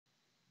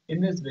In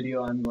this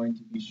video, I'm going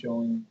to be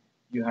showing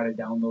you how to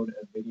download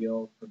a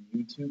video from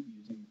YouTube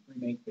using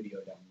Freemake Video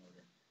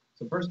Downloader.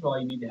 So first of all,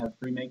 you need to have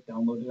Freemake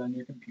downloaded on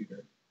your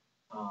computer.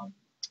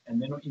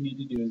 And then what you need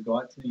to do is go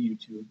out to the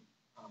YouTube.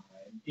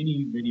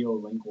 Any video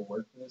link will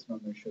work for this, but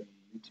I'm going to show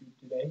you YouTube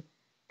today.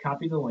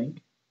 Copy the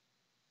link.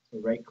 So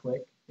right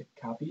click, hit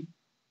copy.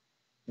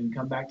 Then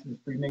come back to the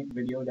Freemake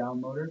Video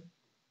Downloader.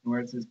 And where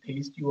it says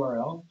paste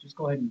URL, just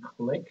go ahead and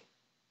click,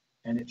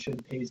 and it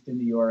should paste in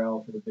the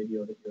URL for the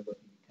video that you're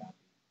looking to copy.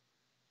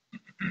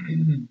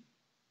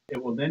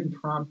 It will then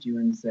prompt you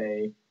and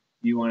say,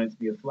 do you want it to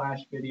be a flash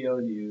video?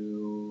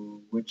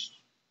 Which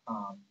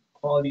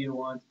quality you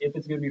want? If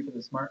it's going to be for the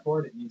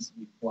smartboard, it needs to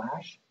be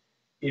flash.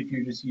 If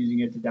you're just using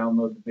it to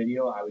download the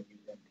video, I would use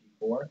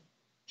MP4.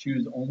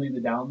 Choose only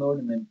the download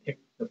and then pick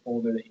the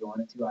folder that you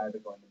want it to. I have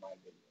it going to my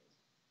videos.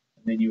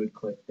 And then you would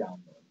click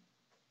download.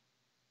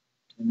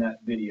 And that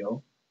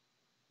video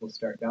will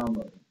start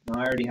downloading. Now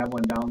I already have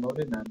one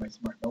downloaded and I have my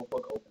smart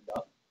notebook opened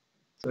up.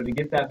 So to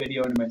get that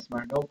video into my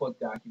smart notebook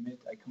document,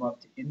 I come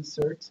up to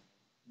insert,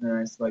 and then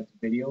I select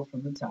video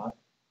from the top.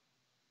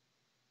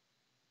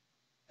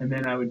 And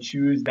then I would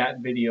choose that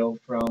video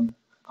from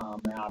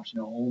the option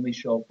of only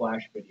show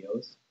flash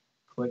videos.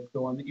 Click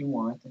the one that you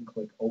want and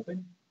click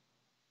open.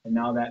 And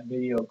now that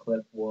video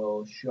clip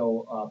will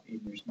show up in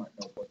your smart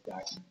notebook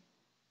document.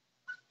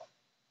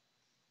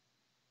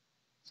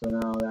 So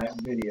now that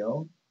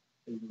video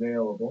is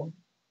available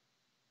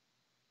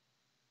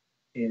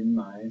in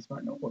my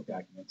smart notebook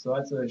document. So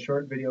that's a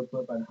short video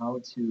clip on how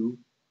to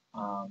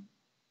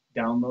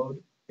download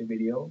a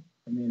video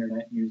from the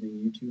internet using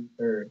YouTube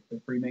or the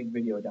Freemake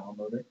Video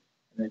Downloader,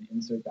 and then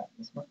insert that in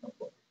the smart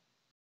notebook.